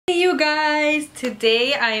guys,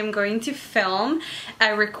 today I am going to film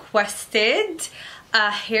a requested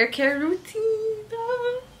hair care routine.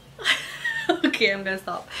 Okay, I'm gonna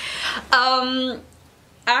stop.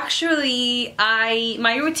 Actually,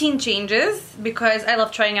 my routine changes because I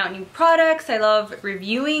love trying out new products. I love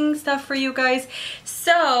reviewing stuff for you guys.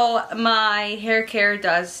 So my hair care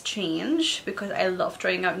does change because I love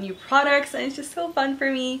trying out new products and it's just so fun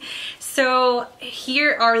for me. So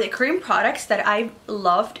here are the current products that I've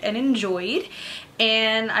loved and enjoyed,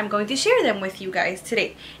 and I'm going to share them with you guys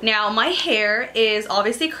today. Now my hair is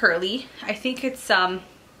obviously curly. I think it's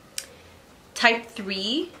type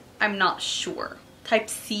 3. I'm not sure. Type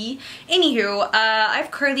C. Anywho, I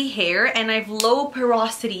have curly hair and I have low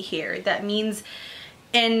porosity hair. That means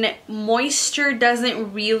moisture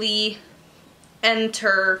doesn't really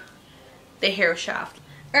enter the hair shaft.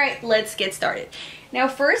 Alright, let's get started. Now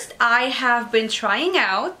first, I have been trying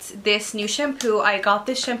out this new shampoo. I got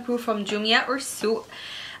this shampoo from Jumia or Su.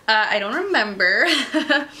 I don't remember.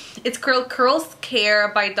 It's Curls Care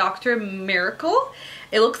by Dr.Miracle.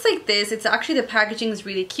 It looks like this. It's actually, the packaging is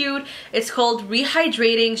really cute. It's called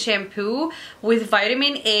Rehydrating Shampoo with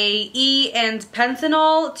vitamin A, E, and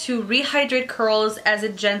panthenol to rehydrate curls as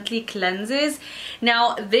it gently cleanses.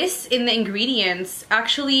 Now this in the ingredients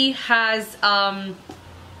actually has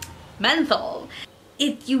menthol.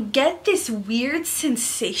 You get this weird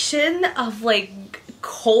sensation of like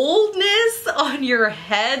coldness on your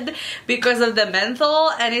head because of the menthol,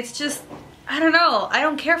 and it's just, I don't know, I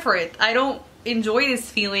don't care for it. I don't enjoy this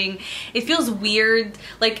feeling. It feels weird.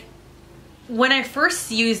 Like when I first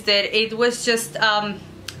used it, it was just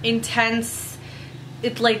intense.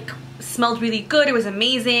 It like smelled really good. It was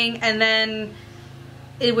amazing, and then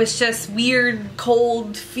it was just weird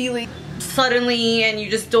cold feeling suddenly, and you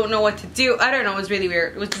just don't know what to do. I don't know, it was really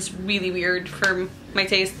weird. It was just really weird for my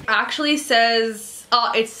taste. Actually says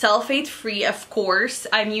it's sulfate free, of course.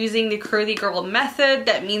 I'm using the curly girl method.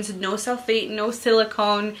 That means no sulfate, no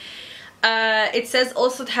silicone. It says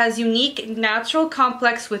also it has unique natural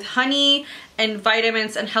complex with honey and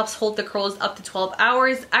vitamins and helps hold the curls up to 12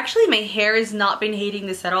 hours. Actually, my hair has not been hating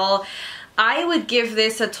this at all. I would give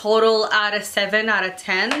this a total out of 7 out of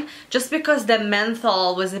 10 just because the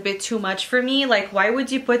menthol was a bit too much for me. Like, why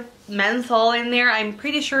would you put menthol in there? I'm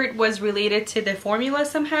pretty sure it was related to the formula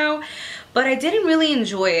somehow, but I didn't really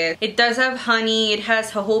enjoy it. It does have honey, it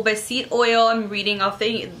has jojoba seed oil. I'm reading off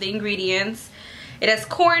the ingredients. It has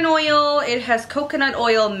corn oil, it has coconut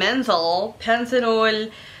oil, menthol,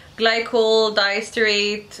 panthenol, glycol,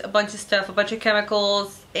 diasterate, a bunch of stuff, a bunch of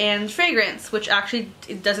chemicals, and fragrance, which actually,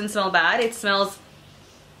 it doesn't smell bad. It smells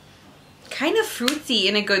kind of fruity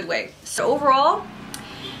in a good way. So overall,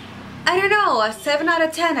 I don't know, a 7 out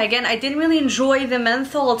of 10. Again, I didn't really enjoy the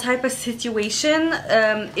menthol type of situation.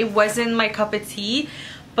 It wasn't my cup of tea,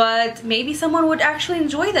 but maybe someone would actually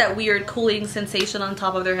enjoy that weird cooling sensation on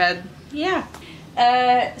top of their head. Yeah.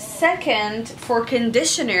 Second, for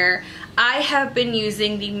conditioner, I have been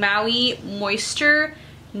using the MAUI Moisture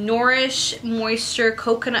Nourish Moisture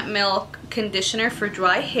Coconut Milk Conditioner for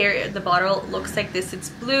dry hair. The bottle looks like this. It's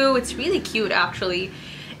blue. It's really cute, actually.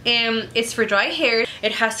 It's for dry hair.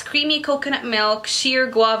 It has creamy coconut milk, sheer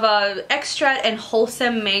guava extract, and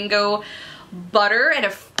wholesome mango butter. And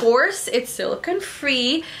of course, it's silicone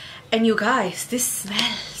free. And you guys, this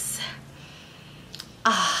smells.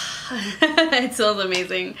 It smells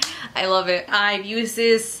amazing. I love it. I've used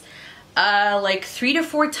this like 3 to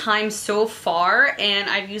 4 times so far, and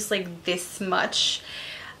I've used like this much.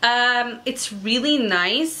 It's really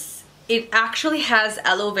nice. It actually has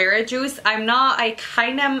aloe vera juice. I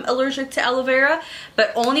kind of am allergic to aloe vera,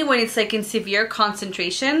 but only when it's like in severe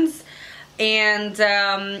concentrations, and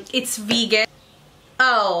it's vegan.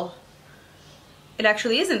 Oh, it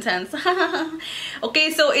actually is intense.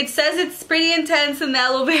 Okay, so it says it's pretty intense in the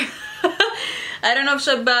aloe vera. I don't know if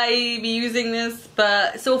should I be using this,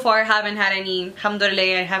 but so far I haven't had any,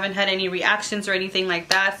 alhamdulillah, I haven't had any reactions or anything like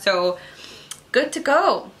that, so good to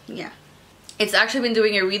go. Yeah, it's actually been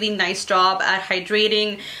doing a really nice job at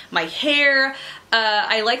hydrating my hair.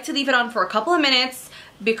 I like to leave it on for a couple of minutes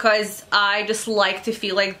because I just like to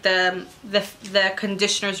feel like the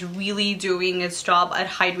conditioner's really doing its job at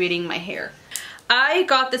hydrating my hair. I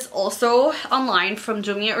got this also online from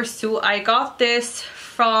Jumia or Su. I got this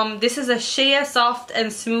from, this is a Shea Soft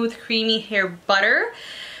and Smooth Creamy Hair Butter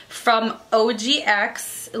from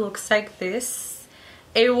OGX. It looks like this.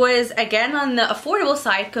 It was, again, on the affordable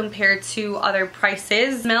side compared to other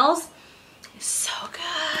prices. It smells so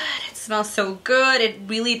good. It smells so good. It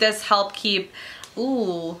really does help keep,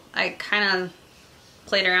 ooh, I kind of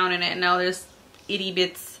played around in it and now there's itty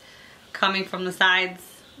bits coming from the sides.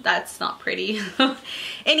 That's not pretty.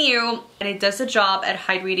 Anywho, and it does a job at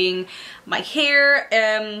hydrating my hair.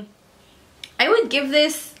 I would give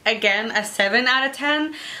this again a 7 out of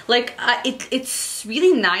 10. Like it's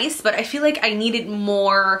really nice, but I feel like I needed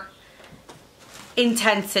more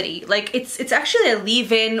intensity. Like it's actually a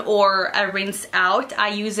leave-in or a rinse out. I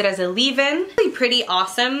use it as a leave-in. Really pretty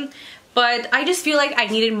awesome, but I just feel like I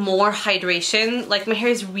needed more hydration. Like my hair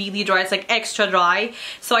is really dry, it's like extra dry,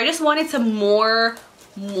 so I just wanted some more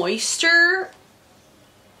moisture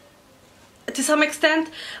to some extent.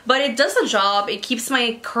 But it does the job. It keeps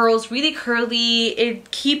my curls really curly.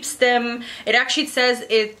 It keeps them, it actually says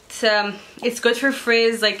it's good for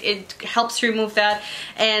frizz, like it helps remove that,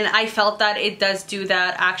 and I felt that it does do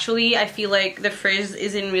that. Actually, I feel like the frizz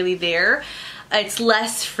isn't really there. It's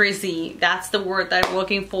less frizzy, that's the word that I'm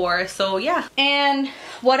looking for. So yeah. And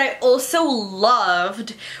what I also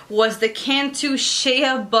loved was the CANTU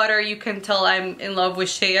shea butter. You can tell I'm in love with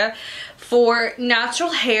shea for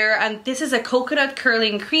natural hair, and this is a coconut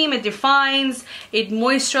curling cream. It defines, it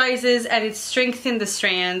moisturizes, and it strengthens the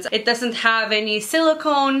strands. It doesn't have any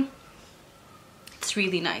silicone. It's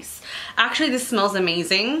really nice. Actually, this smells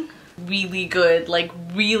amazing. Really good, like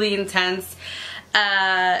really intense.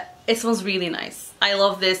 It smells really nice. I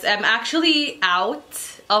love this. I'm actually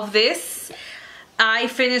out of this. I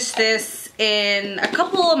finished this in a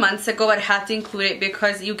couple of months ago, but I had to include it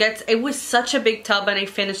because it was such a big tub and I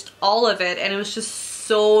finished all of it, and it was just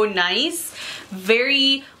so nice.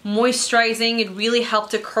 Very moisturizing. It really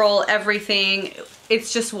helped to curl everything.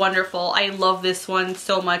 It's just wonderful. I love this one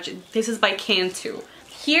so much. This is by CANTU.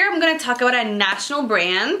 Here I'm going to talk about a national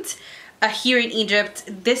brand here in Egypt.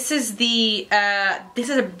 This is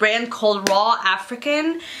a brand called Raw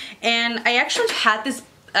African, and I actually had this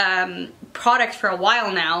product for a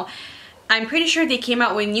while now. I'm pretty sure they came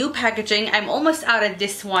out with new packaging. I'm almost out of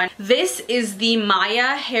this one. This is the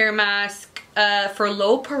Maya hair mask for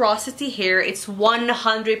low porosity hair. It's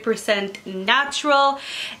 100% natural,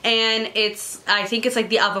 and I think it's like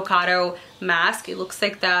the avocado mask. It looks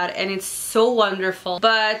like that, and it's so wonderful,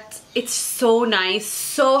 but it's so nice,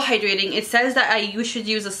 so hydrating. It says that you should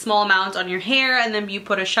use a small amount on your hair, and then you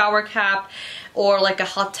put a shower cap or like a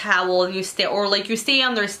hot towel, and you stay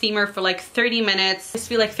under a steamer for like 30 minutes. I just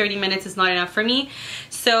feel like 30 minutes is not enough for me,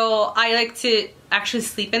 so I like to actually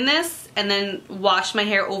sleep in this and then wash my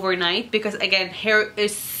hair overnight, because again, hair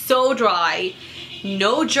is so dry.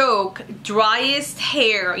 No joke, driest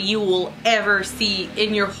hair you will ever see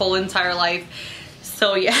in your whole entire life.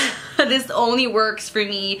 So yeah, this only works for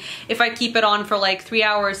me if I keep it on for like 3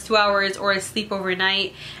 hours, 2 hours, or I sleep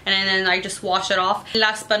overnight and then I just wash it off.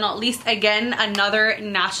 Last but not least, again, another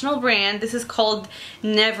national brand. This is called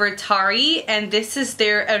NEFERTARI, and this is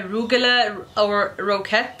their Arugula or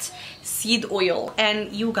Roquette seed oil.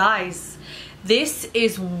 And you guys, this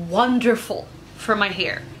is wonderful for my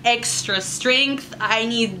hair. Extra strength. I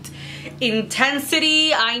need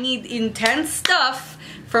intensity. I need intense stuff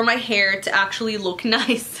for my hair to actually look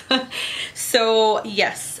nice. So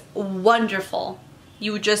yes, wonderful.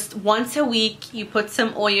 You just once a week, you put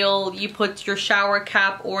some oil, you put your shower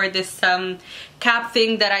cap or this cap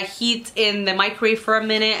thing that I heat in the microwave for a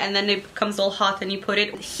minute, and then it becomes all hot and you put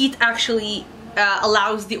it. Heat actually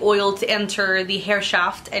allows the oil to enter the hair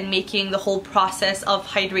shaft and making the whole process of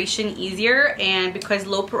hydration easier, and because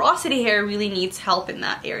low porosity hair really needs help in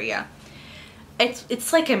that area.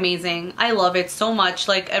 It's like amazing. I love it so much.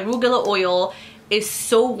 Like arugula oil is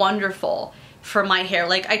so wonderful for my hair.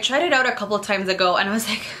 Like I tried it out a couple of times ago and I was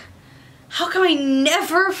like, how come I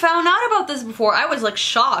never found out about this before? I was like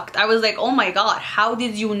shocked. I was like, oh my god, how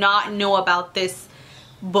did you not know about this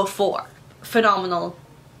before? Phenomenal.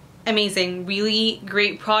 Amazing, really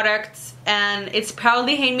great product, and it's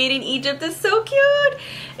proudly handmade in Egypt. It's so cute.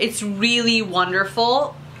 It's really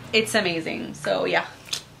wonderful. It's amazing. So yeah,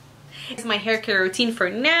 it's my hair care routine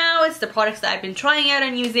for now. It's the products that I've been trying out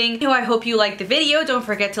and using. I hope you liked the video. Don't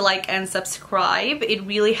forget to like and subscribe. It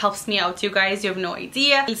really helps me out, you guys. You have no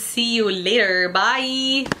idea. I'll see you later.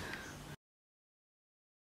 Bye.